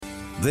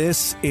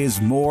This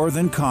is More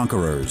Than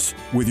Conquerors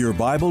with your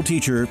Bible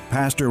teacher,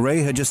 Pastor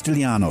Ray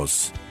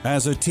Hagestilianos.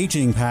 As a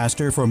teaching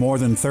pastor for more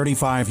than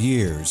 35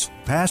 years,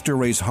 Pastor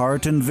Ray's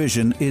heart and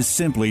vision is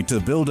simply to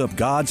build up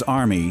God's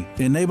army,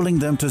 enabling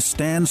them to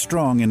stand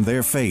strong in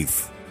their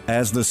faith.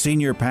 As the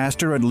senior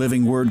pastor at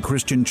Living Word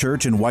Christian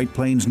Church in White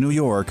Plains, New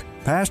York,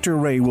 Pastor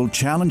Ray will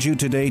challenge you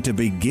today to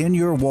begin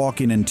your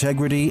walk in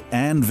integrity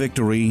and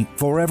victory,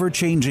 forever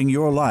changing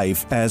your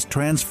life as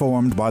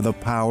transformed by the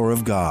power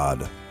of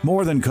God.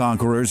 More Than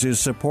Conquerors is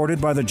supported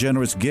by the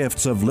generous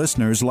gifts of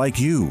listeners like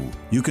you.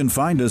 You can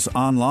find us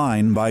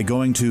online by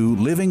going to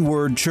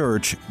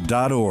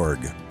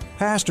livingwordchurch.org.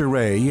 Pastor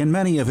Ray, in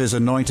many of his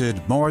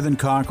anointed More Than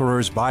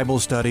Conquerors Bible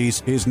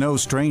studies, is no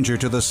stranger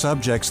to the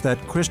subjects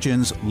that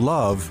Christians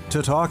love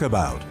to talk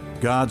about.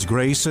 God's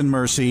grace and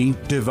mercy,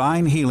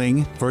 divine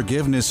healing,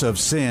 forgiveness of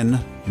sin,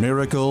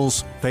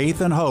 miracles,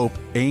 faith and hope,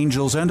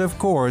 angels, and of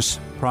course,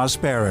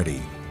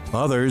 prosperity.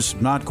 Others,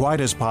 not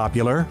quite as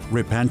popular,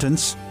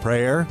 repentance,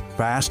 prayer,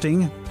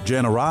 fasting,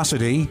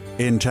 generosity,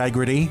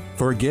 integrity,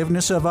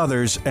 forgiveness of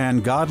others,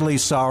 and godly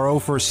sorrow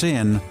for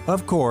sin,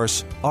 of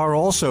course, are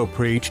also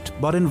preached,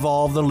 but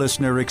involve the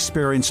listener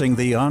experiencing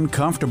the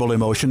uncomfortable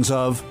emotions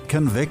of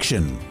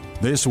conviction.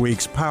 This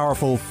week's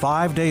powerful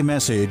 5-day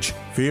message,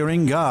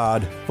 Fearing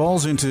God,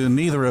 falls into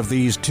neither of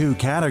these two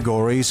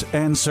categories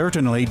and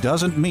certainly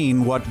doesn't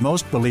mean what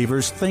most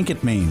believers think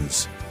it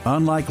means.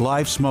 Unlike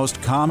life's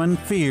most common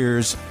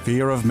fears,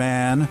 fear of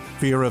man,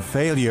 fear of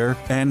failure,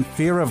 and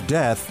fear of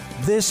death,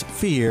 this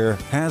fear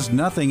has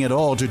nothing at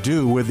all to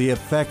do with the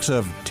effects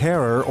of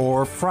terror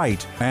or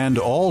fright, and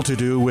all to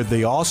do with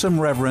the awesome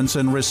reverence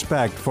and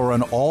respect for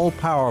an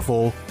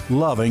all-powerful,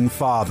 loving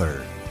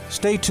Father.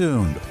 Stay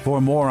tuned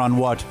for more on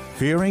what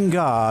fearing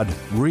God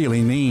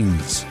really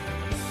means.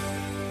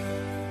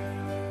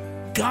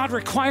 God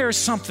requires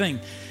something.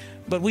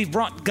 But we've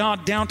brought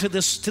God down to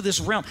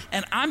this realm.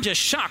 And I'm just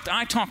shocked.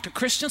 I talk to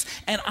Christians,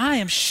 and I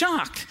am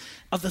shocked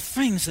of the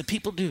things that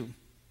people do.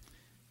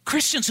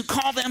 Christians who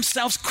call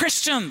themselves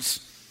Christians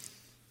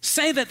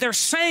say that they're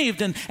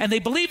saved and they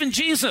believe in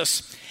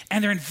Jesus,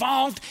 and they're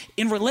involved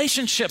in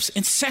relationships,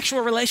 in sexual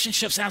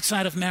relationships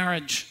outside of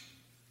marriage.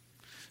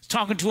 I was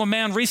talking to a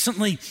man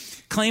recently,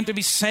 claimed to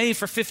be saved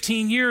for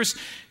 15 years,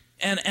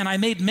 and I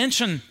made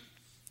mention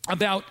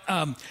about,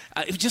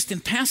 just in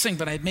passing,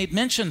 but I made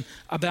mention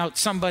about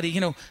somebody,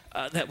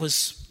 that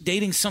was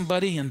dating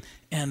somebody and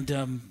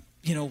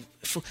he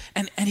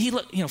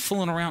looked,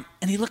 fooling around,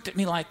 and he looked at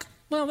me like,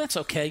 well, that's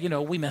okay.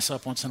 We mess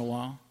up once in a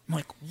while. I'm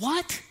like,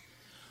 what?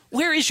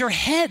 Where is your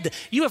head?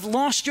 You have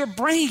lost your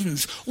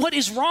brains. What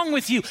is wrong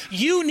with you?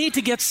 You need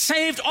to get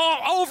saved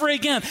all over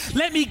again.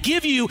 Let me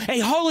give you a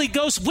Holy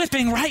Ghost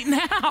whipping right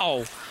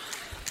now.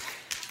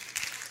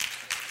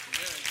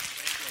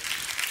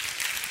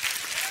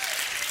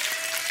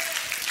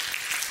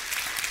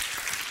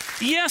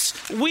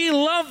 Yes, we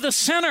love the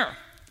sinner.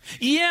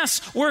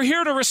 Yes, we're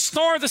here to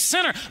restore the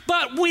sinner,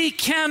 but we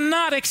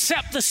cannot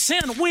accept the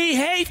sin. We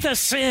hate the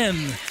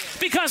sin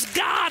because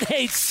God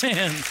hates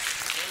sin.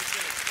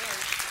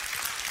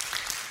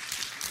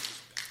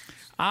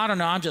 I don't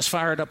know, I'm just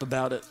fired up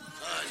about it.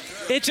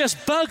 It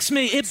just bugs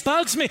me. It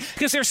bugs me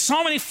because there's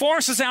so many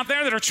forces out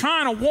there that are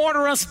trying to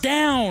water us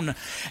down.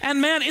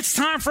 And man, it's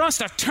time for us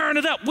to turn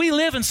it up. We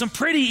live in some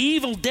pretty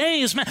evil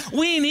days, man.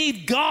 We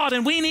need God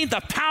and we need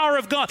the power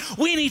of God.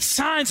 We need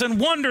signs and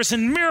wonders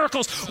and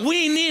miracles.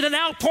 We need an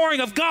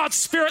outpouring of God's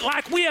Spirit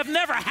like we have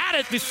never had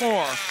it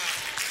before.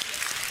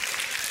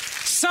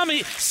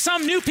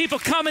 Some new people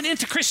coming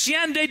into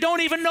Christianity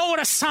don't even know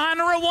what a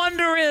sign or a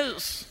wonder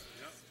is.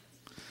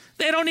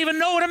 They don't even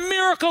know what a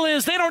miracle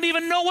is. They don't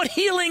even know what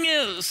healing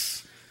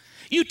is.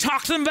 You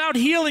talk to them about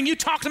healing. You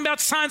talk to them about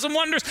signs and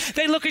wonders.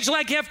 They look at you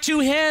like you have two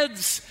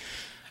heads.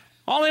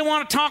 All they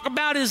want to talk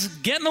about is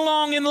getting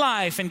along in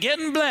life and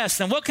getting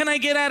blessed. And what can I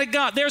get out of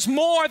God? There's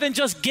more than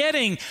just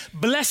getting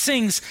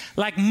blessings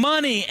like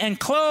money and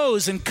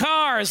clothes and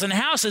cars and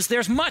houses.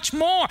 There's much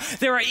more.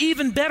 There are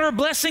even better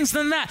blessings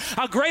than that.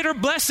 A greater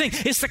blessing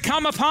is to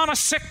come upon a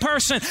sick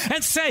person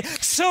and say,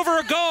 silver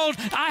or gold,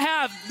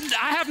 I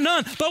have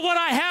none. But what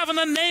I have in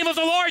the name of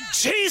the Lord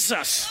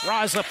Jesus,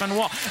 rise up and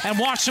walk, and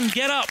watch them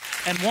get up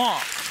and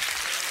walk.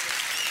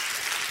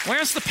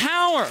 Where's the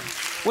power?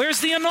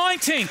 Where's the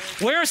anointing?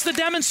 Where's the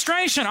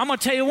demonstration? I'm going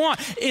to tell you what,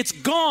 it's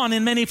gone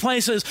in many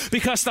places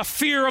because the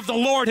fear of the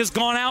Lord has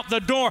gone out the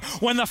door.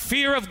 When the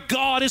fear of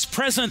God is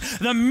present,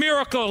 the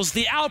miracles,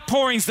 the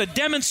outpourings, the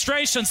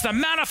demonstrations, the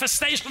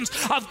manifestations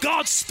of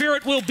God's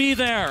Spirit will be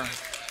there.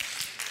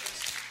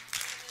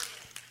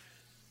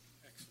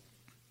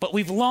 But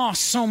we've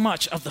lost so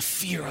much of the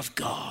fear of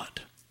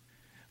God.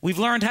 We've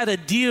learned how to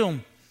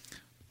deal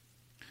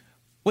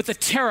with the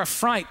terror,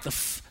 fright, the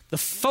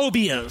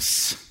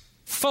phobias.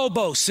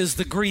 Phobos is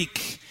the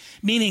Greek,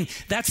 meaning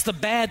that's the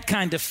bad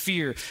kind of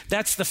fear.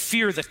 That's the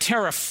fear, the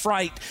terror,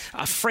 fright,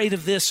 afraid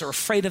of this or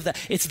afraid of that.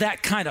 It's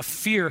that kind of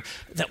fear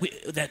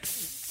that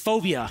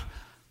phobia,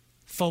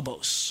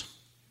 phobos.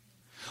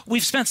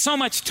 We've spent so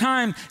much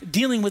time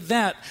dealing with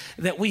that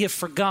we have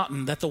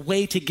forgotten that the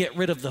way to get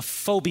rid of the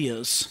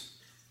phobias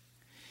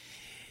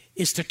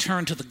is to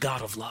turn to the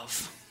God of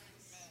love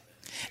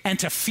and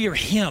to fear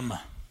him.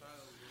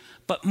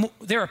 But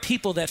there are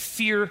people that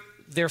fear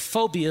their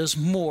phobias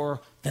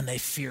more than they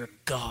fear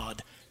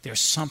God. There's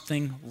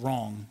something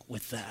wrong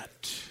with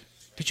that.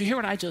 Did you hear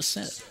what I just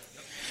said?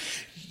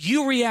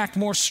 You react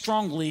more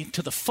strongly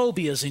to the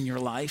phobias in your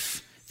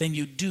life than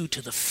you do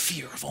to the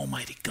fear of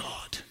Almighty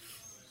God.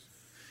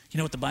 You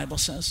know what the Bible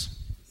says?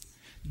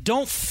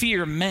 Don't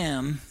fear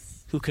man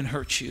who can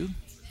hurt you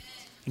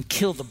and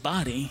kill the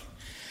body,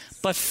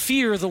 but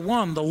fear the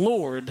one, the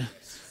Lord,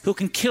 who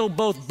can kill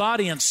both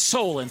body and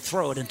soul and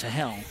throw it into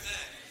hell.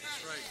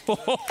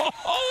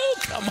 Oh,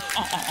 come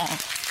on.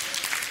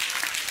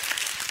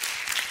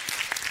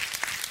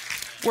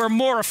 We're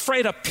more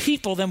afraid of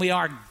people than we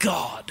are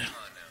God.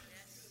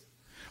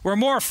 We're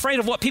more afraid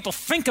of what people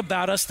think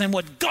about us than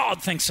what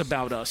God thinks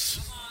about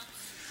us.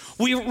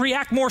 We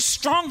react more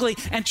strongly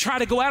and try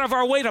to go out of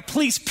our way to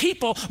please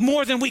people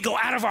more than we go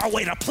out of our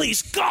way to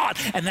please God.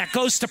 And that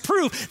goes to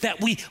prove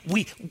that we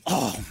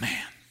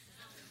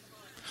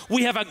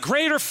have a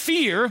greater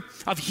fear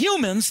of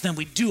humans than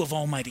we do of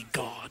Almighty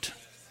God.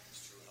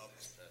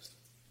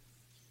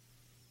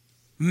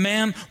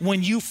 Man,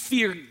 when you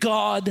fear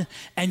God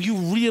and you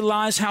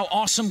realize how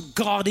awesome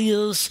God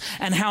is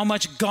and how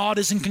much God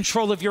is in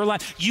control of your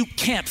life, you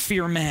can't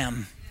fear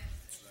man.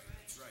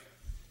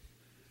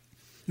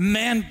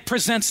 Man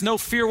presents no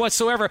fear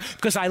whatsoever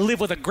because I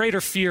live with a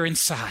greater fear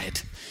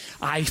inside.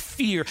 I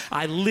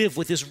live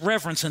with this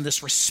reverence and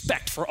this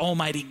respect for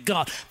Almighty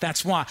God.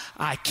 That's why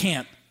I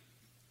can't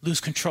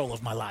lose control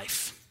of my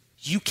life.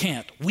 You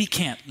can't, we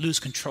can't lose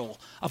control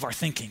of our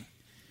thinking,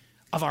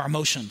 of our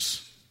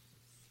emotions.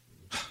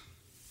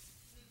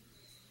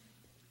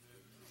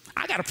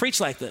 I got to preach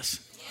like this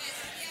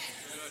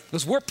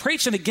because we're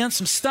preaching against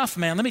some stuff,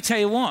 man. Let me tell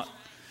you what.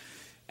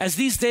 As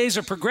these days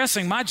are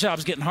progressing, my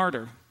job's getting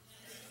harder.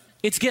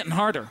 It's getting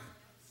harder.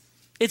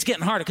 It's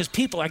getting harder because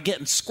people are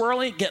getting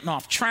squirrely, getting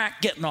off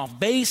track, getting off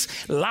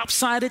base,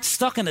 lopsided,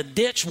 stuck in a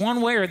ditch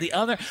one way or the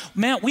other.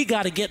 Man, we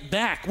got to get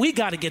back. We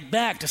got to get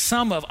back to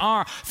some of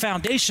our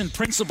foundation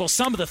principles,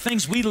 some of the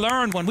things we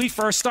learned when we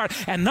first started.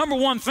 And number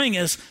one thing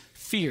is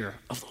fear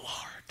of the Lord.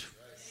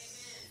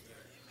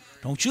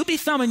 Don't you be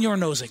thumbing your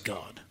nose at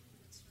God.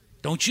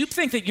 Don't you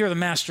think that you're the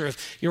master of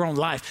your own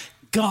life.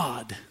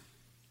 God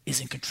is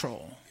in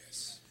control.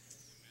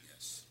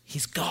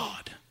 He's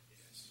God.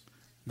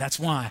 That's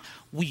why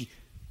we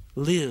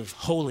live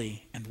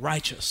holy and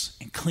righteous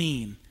and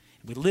clean.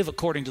 We live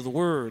according to the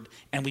word,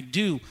 and we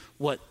do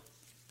what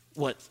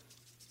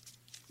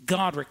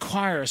God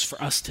requires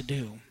for us to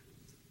do.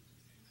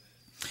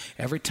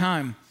 Every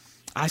time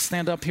I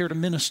stand up here to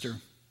minister,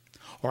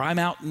 or I'm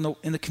out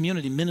in the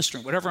community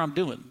ministering, whatever I'm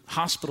doing,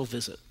 hospital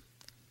visit,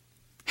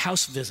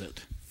 house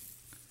visit,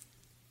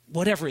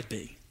 whatever it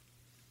be,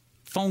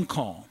 phone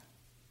call,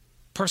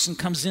 person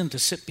comes in to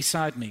sit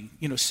beside me,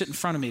 sit in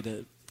front of me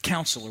to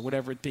counsel or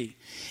whatever it be.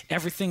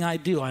 Everything I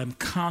do, I'm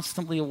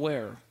constantly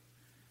aware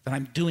that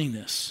I'm doing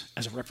this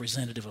as a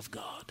representative of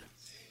God.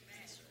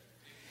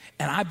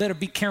 And I better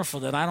be careful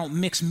that I don't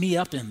mix me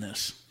up in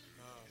this.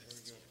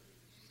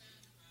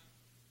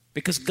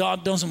 Because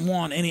God doesn't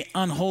want any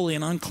unholy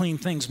and unclean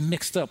things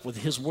mixed up with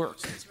his work.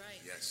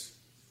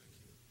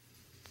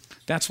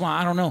 That's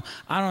why I don't know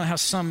how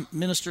some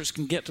ministers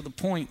can get to the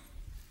point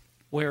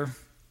where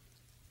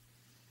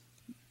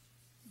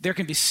there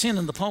can be sin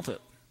in the pulpit.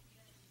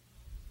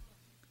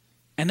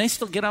 And they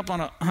still get up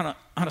on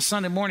a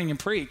Sunday morning and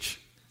preach.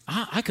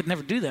 I could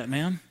never do that,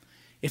 man.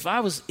 If I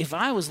was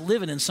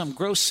living in some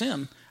gross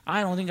sin,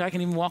 I don't think I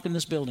can even walk in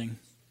this building.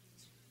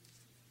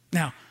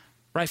 Now,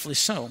 rightfully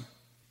so.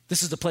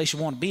 This is the place you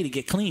want to be to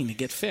get clean, to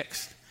get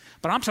fixed.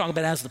 But I'm talking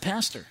about as the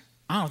pastor.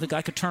 I don't think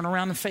I could turn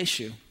around and face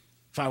you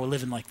if I were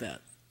living like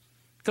that.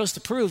 It goes to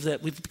prove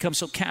that we've become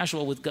so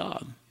casual with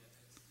God.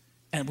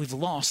 And we've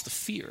lost the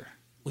fear.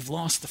 We've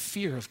lost the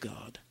fear of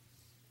God.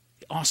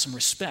 The awesome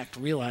respect,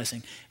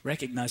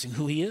 recognizing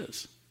who he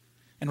is.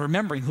 And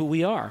remembering who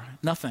we are.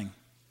 Nothing.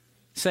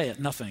 Say it,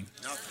 nothing.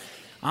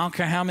 I don't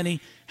care how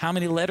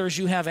many letters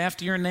you have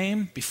after your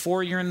name,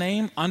 before your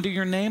name, under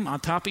your name, on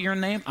top of your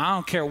name. I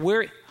don't care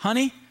where.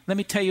 Honey, let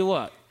me tell you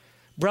what.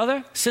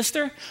 Brother,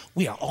 sister,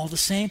 we are all the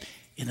same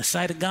in the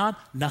sight of God.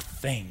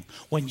 Nothing.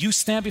 When you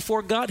stand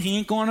before God, he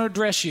ain't going to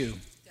address you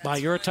by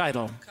your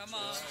title. Come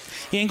on.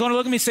 He ain't going to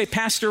look at me and say,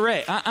 Pastor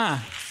Ray.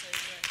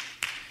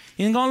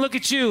 He ain't going to look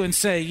at you and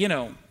say,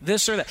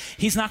 this or that.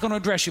 He's not going to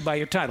address you by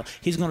your title.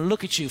 He's going to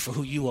look at you for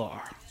who you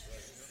are.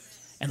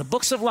 And the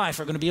books of life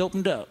are going to be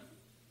opened up.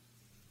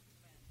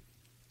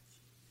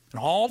 And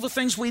all the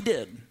things we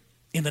did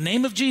in the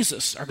name of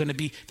Jesus are going to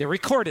be, they're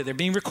recorded. They're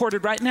being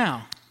recorded right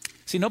now.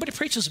 See, nobody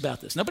preaches about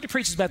this. Nobody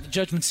preaches about the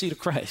judgment seat of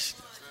Christ.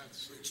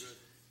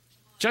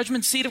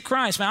 Judgment seat of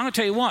Christ. Man, I'm going to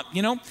tell you what,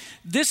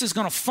 this is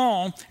going to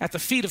fall at the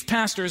feet of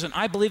pastors, and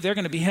I believe they're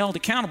going to be held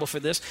accountable for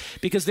this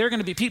because they're going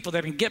to be people that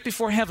are going to get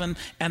before heaven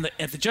and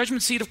at the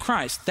judgment seat of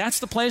Christ. That's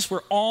the place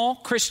where all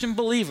Christian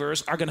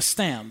believers are going to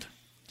stand.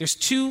 There's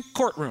two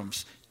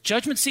courtrooms,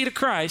 Judgment seat of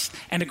Christ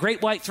and the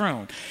great white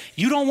throne.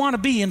 You don't want to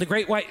be in the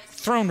great white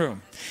throne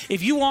room.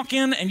 If you walk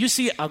in and you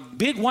see a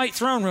big white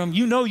throne room,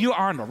 you know you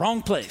are in the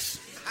wrong place.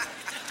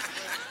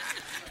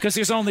 Because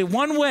there's only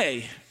one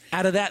way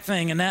out of that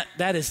thing, and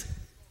that is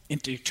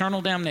into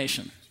eternal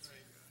damnation.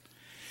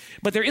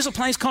 But there is a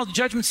place called the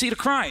judgment seat of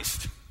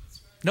Christ.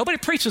 Nobody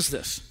preaches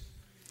this.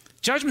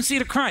 Judgment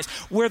seat of Christ,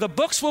 where the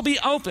books will be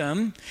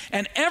open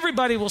and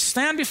everybody will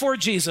stand before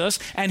Jesus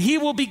and he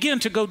will begin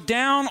to go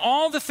down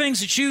all the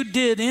things that you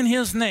did in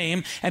his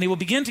name and he will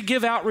begin to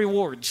give out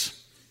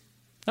rewards.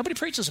 Nobody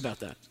preaches about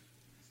that.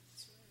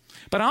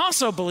 But I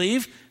also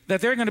believe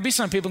that there are going to be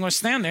some people going to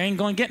stand there and ain't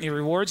going to get any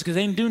rewards because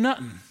they didn't do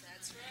nothing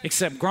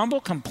except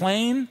grumble,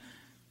 complain,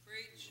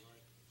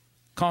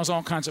 cause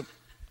all kinds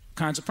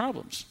of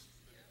problems.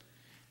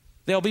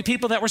 There'll be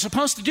people that were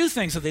supposed to do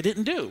things that they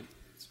didn't do.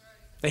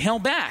 They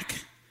held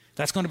back.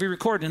 That's going to be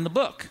recorded in the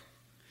book.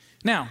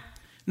 Now,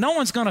 no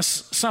one's going to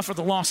suffer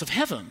the loss of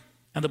heaven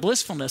and the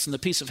blissfulness and the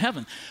peace of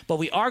heaven, but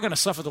we are going to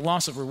suffer the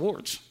loss of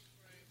rewards.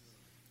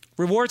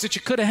 Rewards that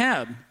you could have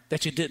had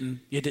that you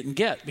didn't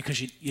get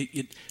because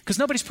because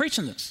nobody's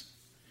preaching this.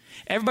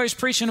 Everybody's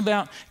preaching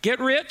about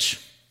get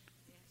rich,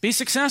 be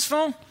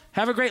successful,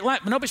 have a great life,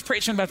 but nobody's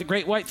preaching about the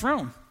great white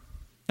throne.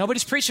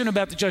 Nobody's preaching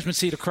about the judgment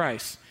seat of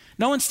Christ.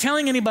 No one's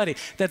telling anybody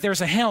that there's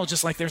a hell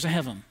just like there's a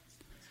heaven.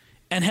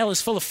 And hell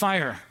is full of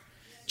fire.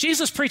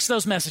 Jesus preached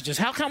those messages.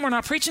 How come we're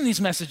not preaching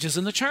these messages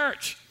in the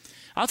church?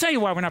 I'll tell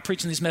you why we're not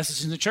preaching these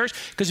messages in the church.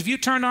 Because if you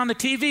turned on the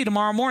TV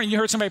tomorrow morning and you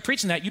heard somebody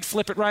preaching that, you'd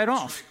flip it right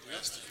off.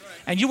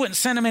 And you wouldn't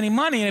send them any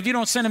money. And if you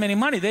don't send them any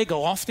money, they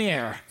go off the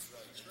air.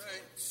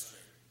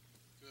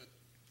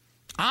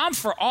 I'm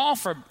all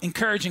for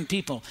encouraging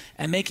people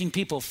and making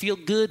people feel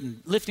good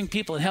and lifting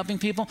people and helping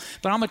people.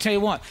 But I'm going to tell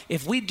you what,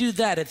 if we do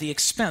that at the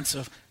expense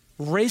of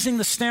raising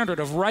the standard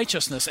of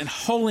righteousness and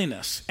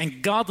holiness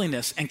and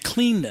godliness and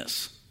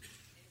cleanness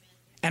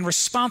and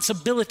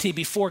responsibility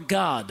before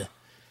God,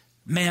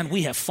 man,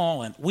 we have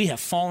fallen. We have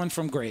fallen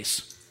from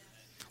grace.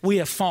 We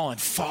have fallen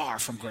far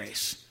from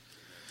grace.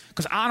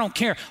 Because I don't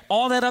care.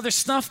 All that other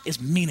stuff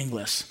is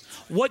meaningless.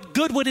 What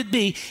good would it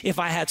be if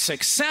I had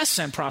success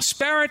and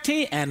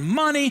prosperity and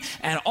money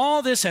and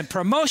all this and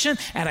promotion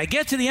and I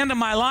get to the end of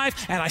my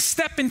life and I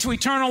step into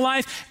eternal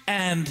life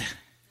and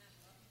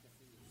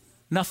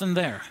nothing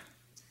there?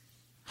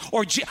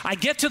 Or I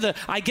get to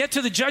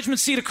the judgment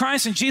seat of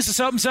Christ and Jesus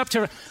opens up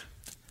to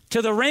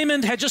the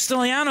Raymond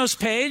Hegestilianos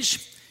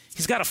page.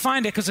 He's got to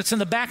find it because it's in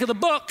the back of the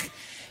book.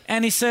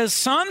 And he says,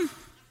 son,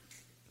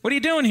 what are you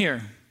doing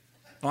here?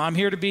 Well, I'm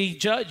here to be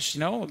judged,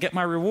 I'll get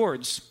my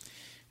rewards.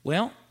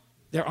 Well,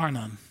 there are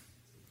none.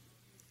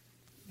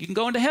 You can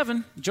go into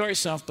heaven, enjoy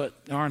yourself,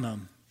 but there are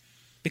none.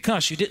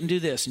 Because you didn't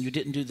do this and you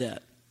didn't do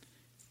that.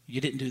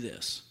 You didn't do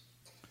this.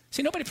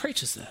 See, nobody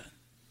preaches that.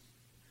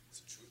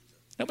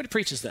 Nobody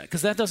preaches that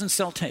because that doesn't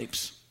sell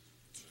tapes.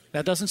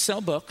 That doesn't sell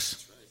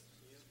books.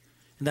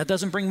 And that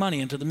doesn't bring money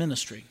into the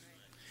ministry.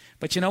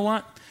 But you know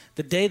what?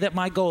 The day that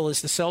my goal is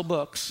to sell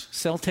books,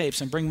 sell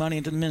tapes, and bring money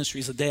into the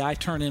ministry is the day I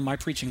turn in my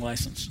preaching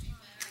license.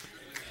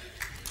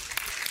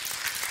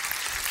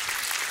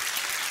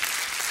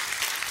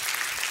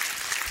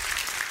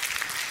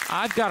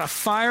 I've got a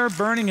fire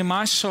burning in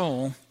my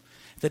soul.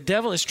 The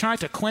devil has tried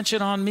to quench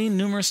it on me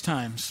numerous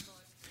times.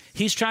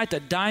 He's tried to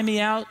die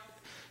me out,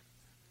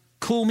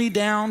 cool me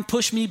down,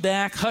 push me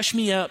back, hush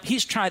me up.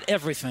 He's tried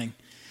everything,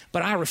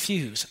 but I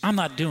refuse. I'm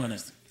not doing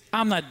it.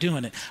 I'm not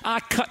doing it.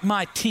 I cut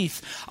my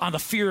teeth on the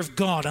fear of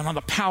God and on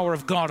the power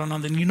of God and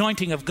on the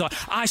anointing of God.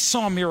 I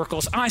saw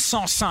miracles. I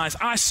saw signs.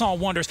 I saw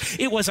wonders.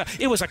 It was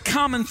a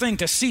common thing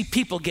to see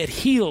people get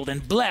healed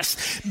and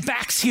blessed,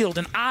 backs healed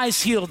and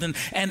eyes healed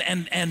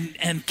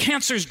and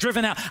cancers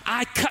driven out.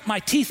 I cut my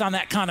teeth on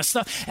that kind of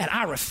stuff, and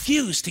I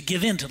refuse to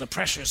give in to the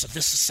pressures of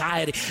this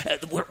society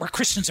where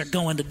Christians are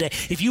going today.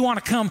 If you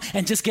want to come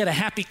and just get a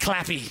happy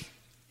clappy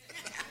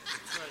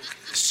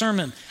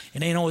sermon,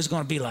 it ain't always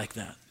going to be like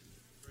that.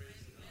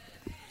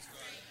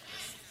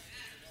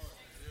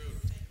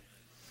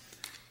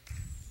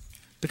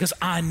 Because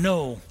I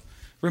know,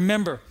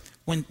 remember,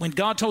 when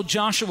God told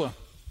Joshua,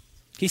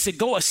 he said,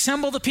 go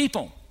assemble the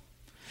people,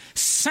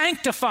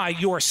 sanctify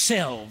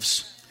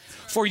yourselves,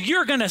 for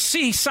you're going to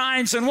see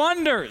signs and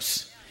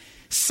wonders.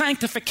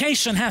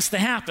 Sanctification has to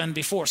happen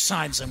before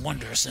signs and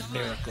wonders and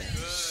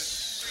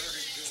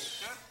miracles.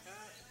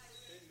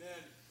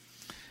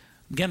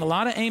 I'm getting a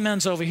lot of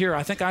amens over here.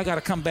 I think I got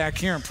to come back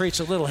here and preach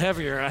a little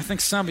heavier. I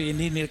think some of you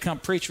need me to come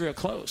preach real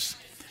close.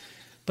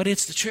 But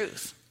it's the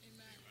truth.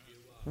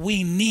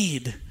 We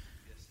need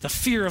the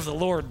fear of the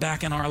Lord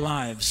back in our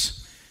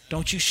lives.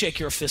 Don't you shake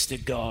your fist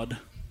at God.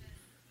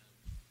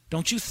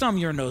 Don't you thumb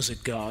your nose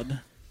at God.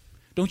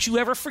 Don't you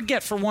ever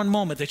forget for one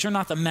moment that you're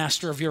not the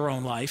master of your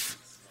own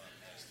life.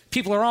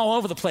 People are all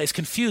over the place,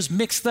 confused,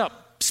 mixed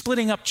up,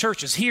 splitting up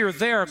churches here,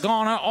 there,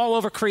 gone all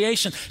over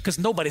creation because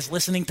nobody's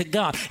listening to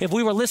God. If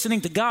we were listening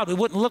to God, we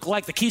wouldn't look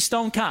like the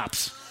Keystone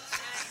Cops.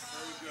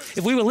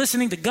 If we were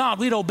listening to God,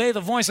 we'd obey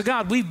the voice of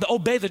God. We'd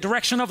obey the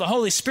direction of the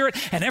Holy Spirit,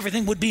 and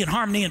everything would be in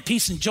harmony and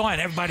peace and joy, and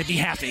everybody be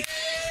happy.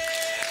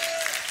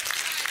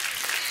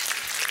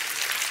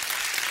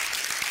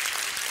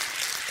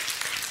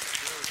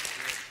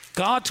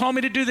 God told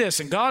me to do this,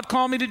 and God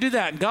called me to do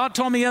that, and God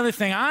told me the other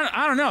thing.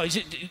 I don't know.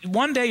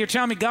 One day you're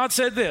telling me God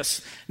said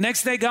this.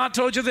 Next day God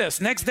told you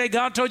this. Next day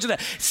God told you that.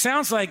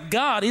 Sounds like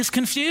God is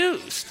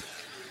confused.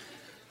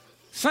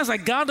 Sounds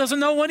like God doesn't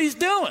know what he's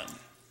doing.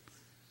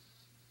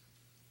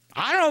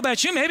 I don't know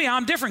about you. Maybe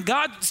I'm different.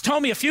 God's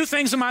told me a few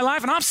things in my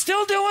life, and I'm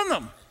still doing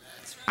them.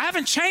 I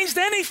haven't changed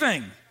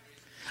anything.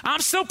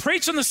 I'm still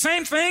preaching the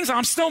same things.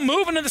 I'm still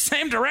moving in the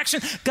same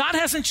direction. God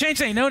hasn't changed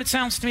anything. You know what it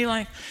sounds to me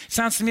like? It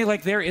sounds to me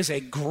like there is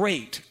a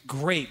great,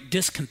 great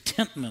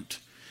discontentment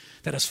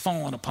that has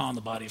fallen upon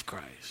the body of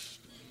Christ.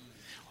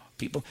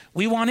 People,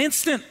 we want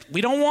instant.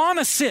 We don't want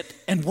to sit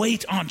and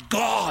wait on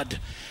God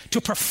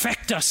to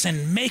perfect us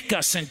and make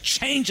us and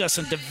change us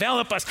and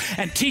develop us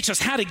and teach us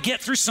how to get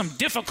through some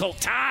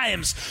difficult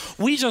times.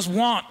 We just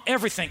want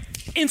everything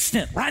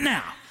instant right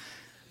now.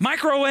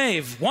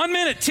 Microwave, 1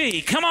 minute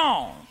tea, come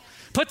on.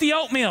 Put the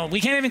oatmeal. We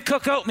can't even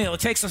cook oatmeal.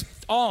 It takes us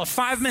all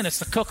 5 minutes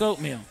to cook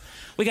oatmeal.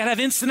 We got to have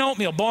instant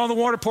oatmeal. Boil the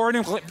water, pour it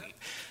in.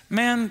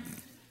 Man,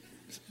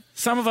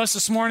 some of us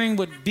this morning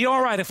would be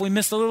all right if we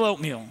missed a little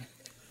oatmeal.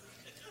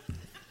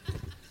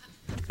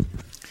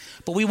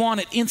 But we want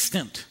it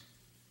instant.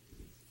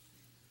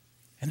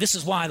 And this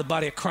is why the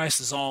body of Christ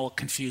is all a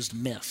confused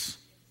mess.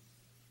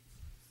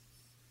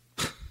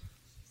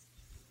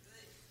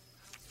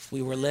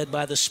 We were led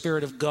by the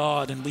Spirit of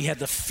God, and we had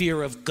the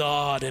fear of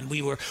God, and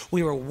we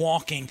were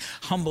walking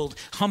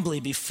humbly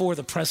before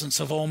the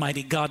presence of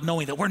Almighty God,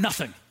 knowing that we're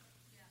nothing.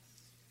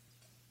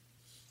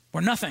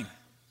 We're nothing.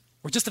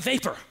 We're just a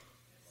vapor.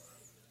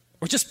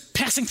 We're just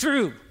passing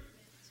through.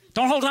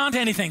 Don't hold on to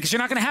anything, because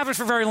you're not going to have it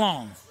for very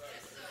long.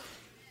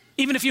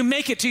 Even if you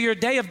make it to your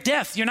day of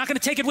death, you're not going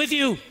to take it with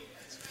you.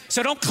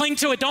 So don't cling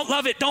to it. Don't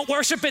love it. Don't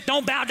worship it.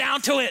 Don't bow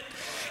down to it.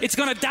 It's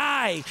going to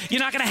die.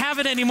 You're not going to have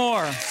it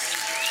anymore.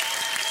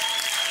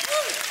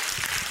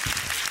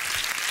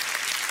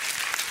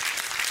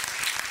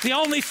 The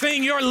only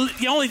thing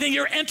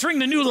you're entering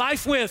the new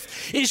life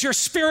with is your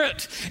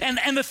spirit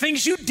and the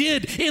things you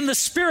did in the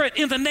Spirit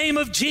in the name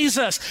of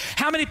Jesus.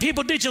 How many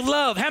people did you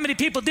love? How many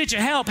people did you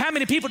help? How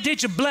many people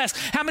did you bless?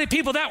 How many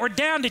people that were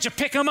down did you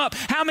pick them up?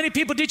 How many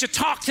people did you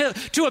talk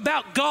to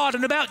about God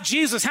and about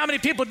Jesus? How many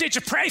people did you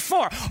pray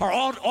for? Or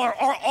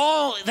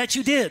all that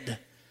you did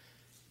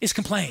is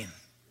complain,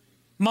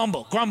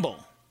 mumble, grumble,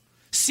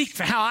 seek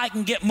for how I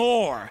can get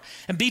more,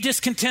 and be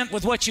discontent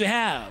with what you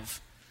have.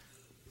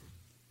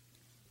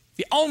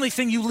 The only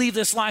thing you leave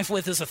this life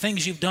with is the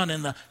things you've done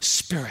in the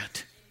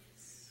Spirit.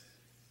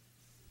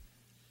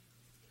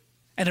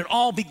 And it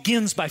all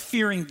begins by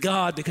fearing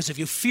God, because if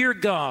you fear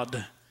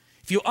God,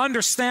 if you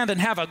understand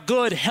and have a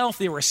good,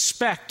 healthy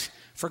respect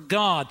for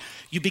God,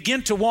 you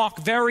begin to walk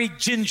very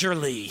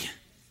gingerly,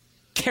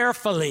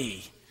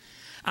 carefully.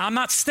 I'm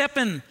not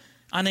stepping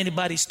on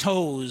anybody's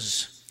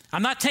toes.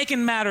 I'm not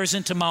taking matters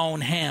into my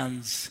own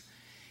hands.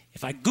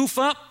 If I goof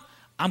up,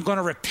 I'm going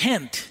to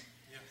repent.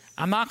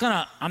 I'm not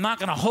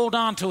gonna hold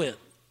on to it.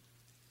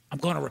 I'm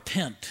going to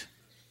repent.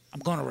 I'm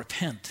going to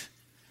repent.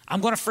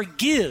 I'm going to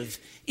forgive,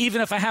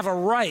 even if I have a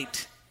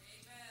right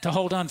to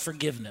hold on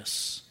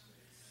forgiveness.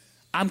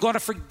 I'm going to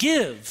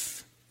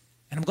forgive,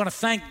 and I'm going to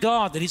thank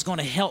God that he's going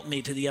to help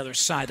me to the other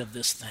side of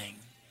this thing.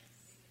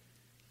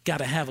 Got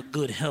to have a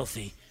good,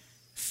 healthy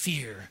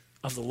fear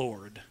of the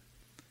Lord,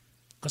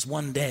 because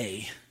one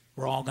day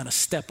we're all going to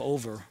step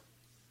over.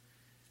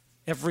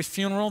 Every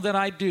funeral that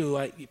I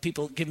do,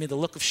 people give me the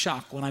look of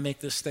shock when I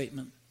make this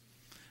statement.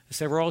 They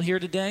say, we're all here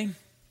today,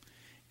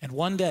 and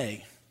one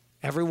day,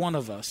 every one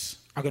of us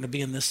are going to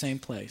be in this same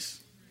place.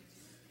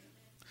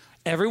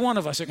 Every one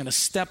of us are going to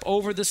step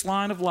over this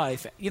line of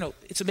life. You know,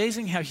 it's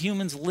amazing how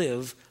humans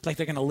live like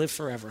they're going to live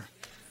forever.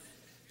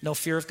 No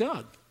fear of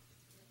God.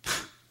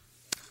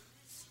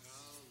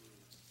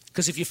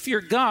 Because if you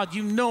fear God,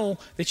 you know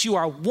that you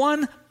are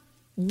one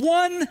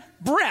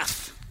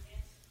breath.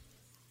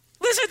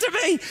 Listen to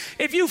me.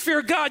 If you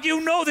fear God,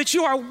 you know that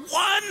you are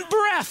one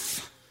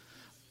breath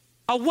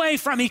away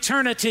from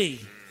eternity.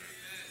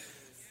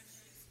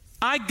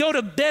 I go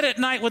to bed at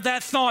night with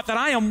that thought that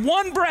I am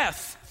one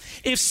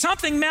breath. If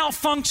something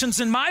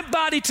malfunctions in my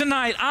body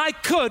tonight, I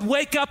could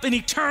wake up in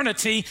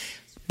eternity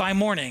by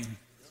morning.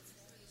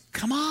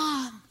 Come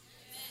on.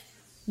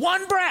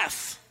 One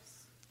breath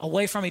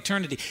away from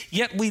eternity.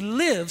 Yet we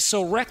live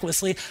so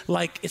recklessly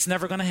like it's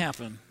never going to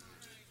happen.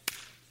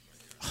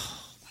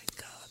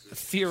 The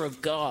fear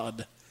of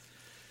God.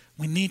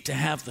 We need to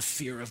have the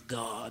fear of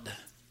God.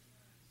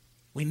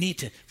 We need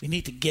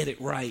to get it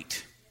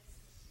right.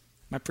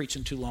 Am I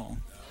preaching too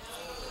long?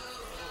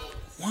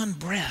 One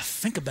breath.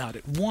 Think about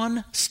it.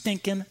 One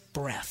stinking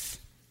breath.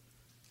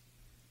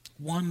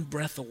 One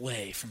breath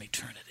away from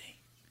eternity.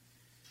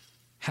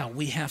 How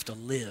we have to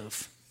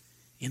live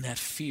in that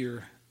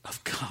fear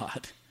of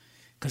God.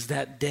 Because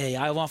that day,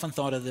 I've often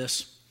thought of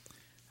this,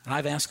 and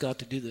I've asked God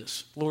to do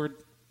this. Lord,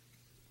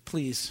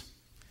 please,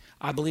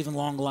 I believe in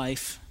long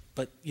life,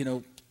 but,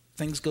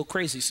 things go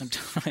crazy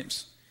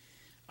sometimes.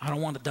 I don't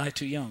want to die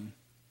too young.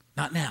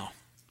 Not now,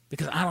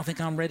 because I don't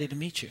think I'm ready to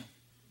meet you.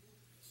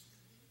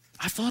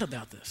 I thought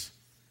about this.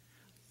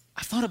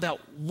 I thought about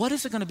what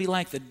is it going to be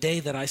like the day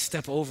that I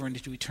step over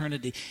into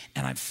eternity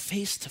and I'm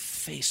face to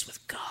face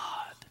with God.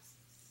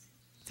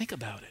 Think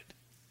about it.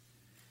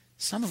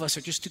 Some of us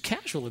are just too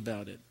casual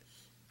about it.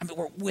 I mean,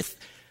 we're with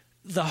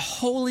the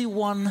Holy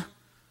One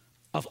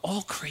of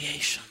all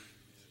creation.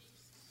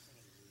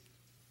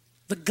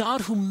 The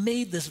God who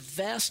made this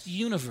vast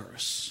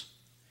universe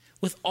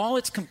with all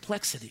its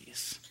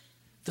complexities,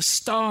 the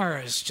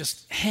stars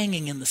just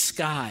hanging in the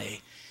sky.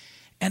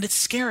 And it's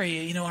scary,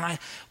 you know,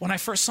 when I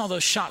first saw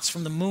those shots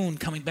from the moon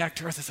coming back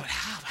to Earth, I thought,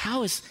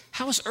 how is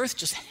Earth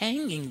just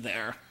hanging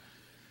there?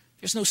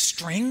 There's no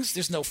strings,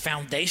 there's no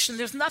foundation,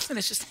 there's nothing,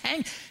 it's just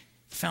hanging.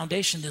 The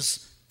foundation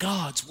is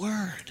God's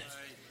Word.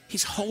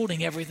 He's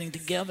holding everything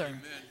together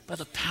by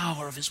the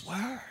power of His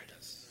Word.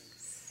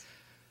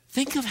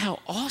 Think of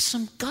how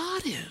awesome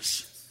God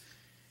is.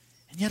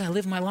 And yet I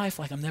live my life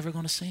like I'm never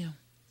going to see Him.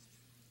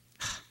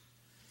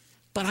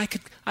 But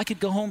I could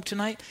go home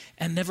tonight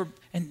and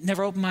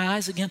never open my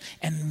eyes again,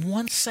 and in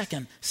 1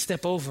 second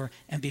step over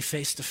and be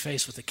face to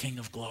face with the King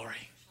of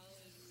Glory.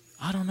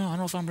 I don't know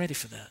if I'm ready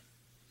for that.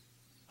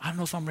 I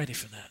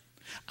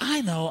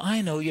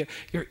know you're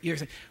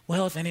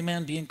well, if any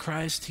man be in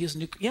Christ, he is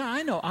new. Yeah,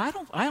 I know. I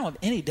don't have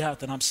any doubt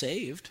that I'm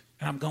saved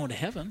and I'm going to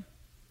heaven.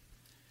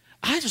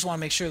 I just want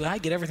to make sure that I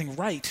get everything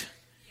right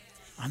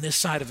on this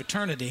side of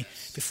eternity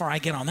before I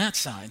get on that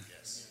side.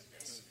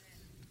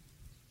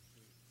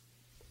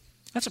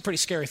 That's a pretty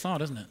scary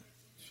thought, isn't it?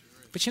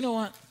 But you know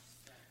what?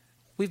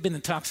 We've been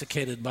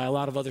intoxicated by a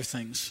lot of other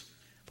things,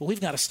 but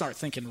we've got to start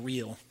thinking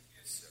real.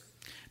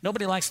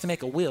 Nobody likes to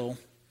make a will.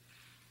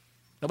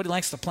 Nobody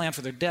likes to plan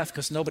for their death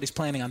because nobody's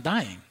planning on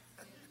dying.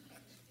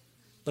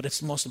 But it's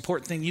the most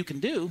important thing you can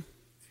do,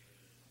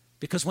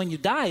 because when you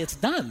die, it's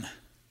done.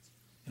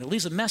 And it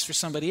leaves a mess for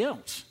somebody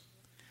else.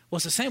 Well,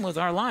 it's the same with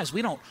our lives.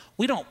 We don't,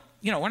 we're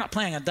not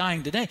planning on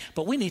dying today,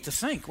 but we need to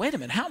think, wait a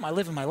minute, how am I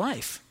living my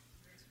life?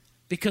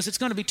 Because it's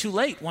going to be too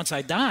late once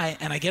I die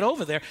and I get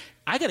over there.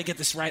 I got to get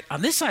this right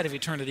on this side of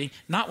eternity,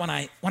 not when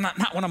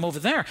I'm over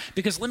there.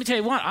 Because let me tell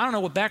you what, I don't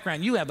know what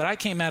background you have, but I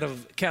came out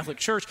of a Catholic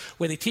church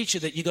where they teach you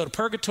that you go to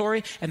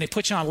purgatory and they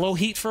put you on low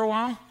heat for a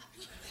while,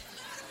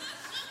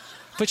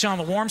 put you on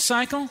the warm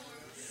cycle,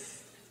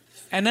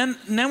 and then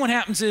what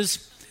happens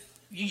is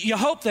you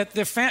hope that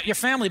your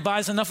family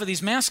buys enough of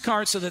these mass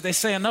cards so that they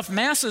say enough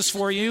masses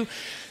for you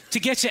to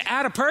get you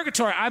out of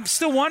purgatory. I'm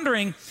still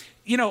wondering,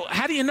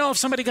 how do you know if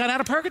somebody got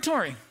out of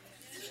purgatory?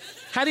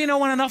 How do you know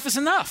when enough is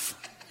enough?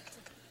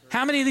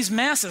 How many of these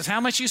masses, how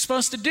much are you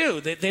supposed to do?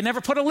 They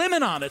never put a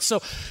limit on it. So,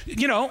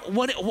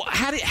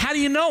 how do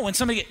you know when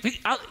somebody,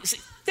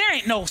 there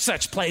ain't no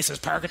such place as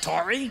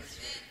purgatory.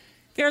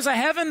 There's a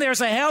heaven,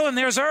 there's a hell, and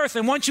there's earth.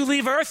 And once you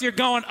leave earth, you're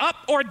going up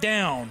or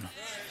down.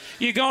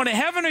 You're going to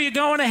heaven or you're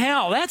going to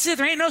hell. That's it.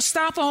 There ain't no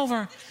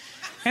stopover.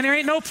 And there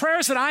ain't no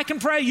prayers that I can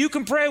pray, you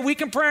can pray, we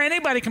can pray,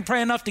 anybody can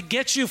pray enough to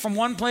get you from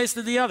one place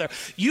to the other.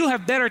 You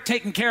have better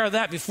taken care of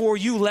that before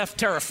you left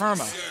terra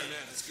firma.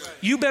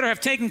 You better have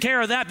taken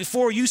care of that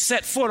before you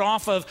set foot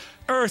off of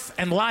earth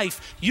and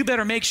life. You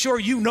better make sure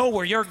you know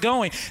where you're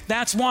going.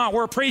 That's why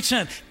we're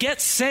preaching. Get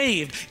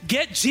saved.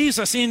 Get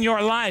Jesus in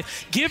your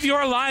life. Give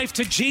your life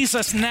to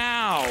Jesus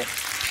now.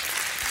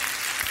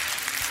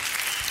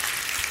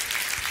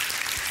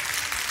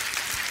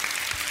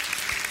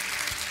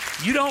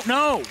 You don't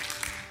know.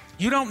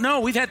 You don't know.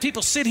 We've had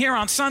people sit here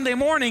on Sunday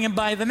morning, and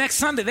by the next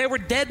Sunday, they were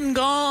dead and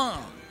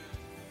gone.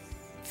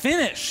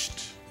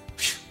 Finished.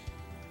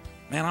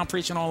 Man, I'm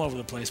preaching all over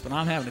the place, but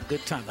I'm having a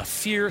good time. The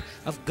fear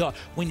of God.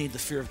 We need the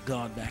fear of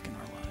God back in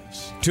our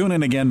lives. Tune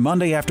in again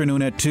Monday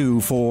afternoon at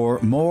 2 for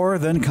More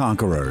Than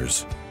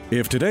Conquerors.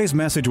 If today's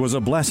message was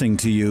a blessing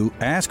to you,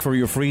 ask for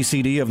your free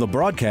CD of the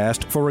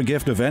broadcast for a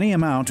gift of any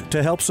amount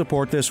to help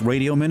support this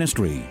radio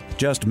ministry.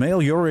 Just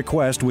mail your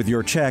request with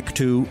your check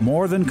to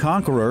More Than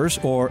Conquerors,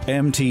 or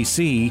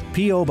MTC,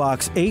 P.O.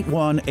 Box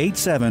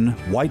 8187,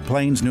 White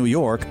Plains, New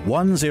York,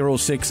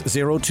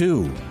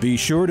 10602. Be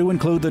sure to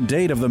include the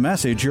date of the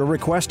message you're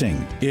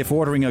requesting. If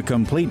ordering a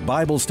complete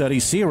Bible study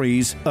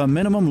series, a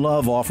minimum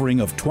love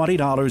offering of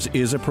 $20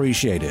 is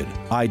appreciated.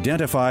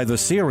 Identify the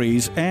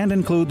series and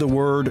include the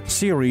word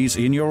series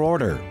in your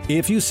order.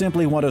 If you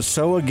simply want to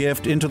sow a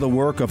gift into the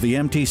work of the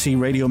MTC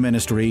Radio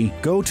Ministry,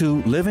 go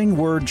to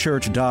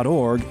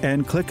livingwordchurch.org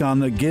and click on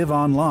the Give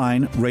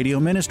Online Radio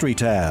Ministry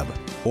tab.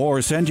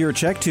 Or send your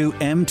check to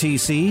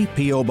MTC,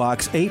 P.O.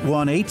 Box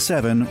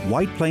 8187,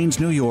 White Plains,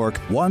 New York,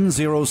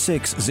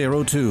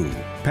 10602.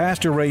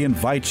 Pastor Ray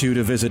invites you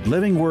to visit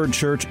Living Word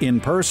Church in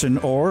person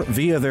or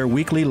via their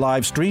weekly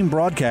live stream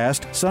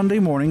broadcast Sunday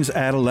mornings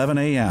at 11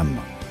 a.m.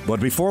 But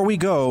before we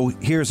go,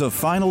 here's a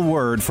final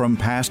word from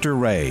Pastor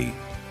Ray.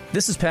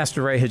 This is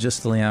Pastor Ray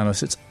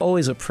Hagistilianos. It's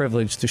always a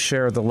privilege to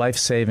share the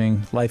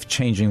life-saving,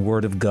 life-changing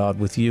Word of God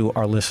with you,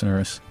 our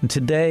listeners. And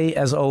today,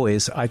 as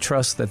always, I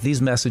trust that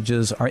these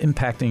messages are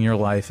impacting your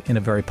life in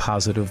a very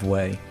positive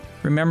way.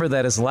 Remember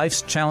that as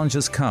life's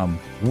challenges come,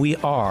 we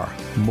are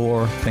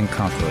more than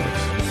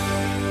conquerors.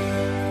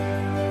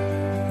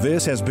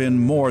 This has been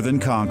More Than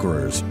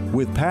Conquerors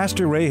with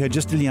Pastor Ray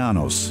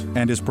Hagestilianos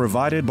and is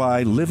provided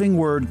by Living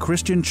Word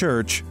Christian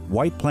Church,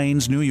 White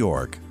Plains, New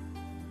York.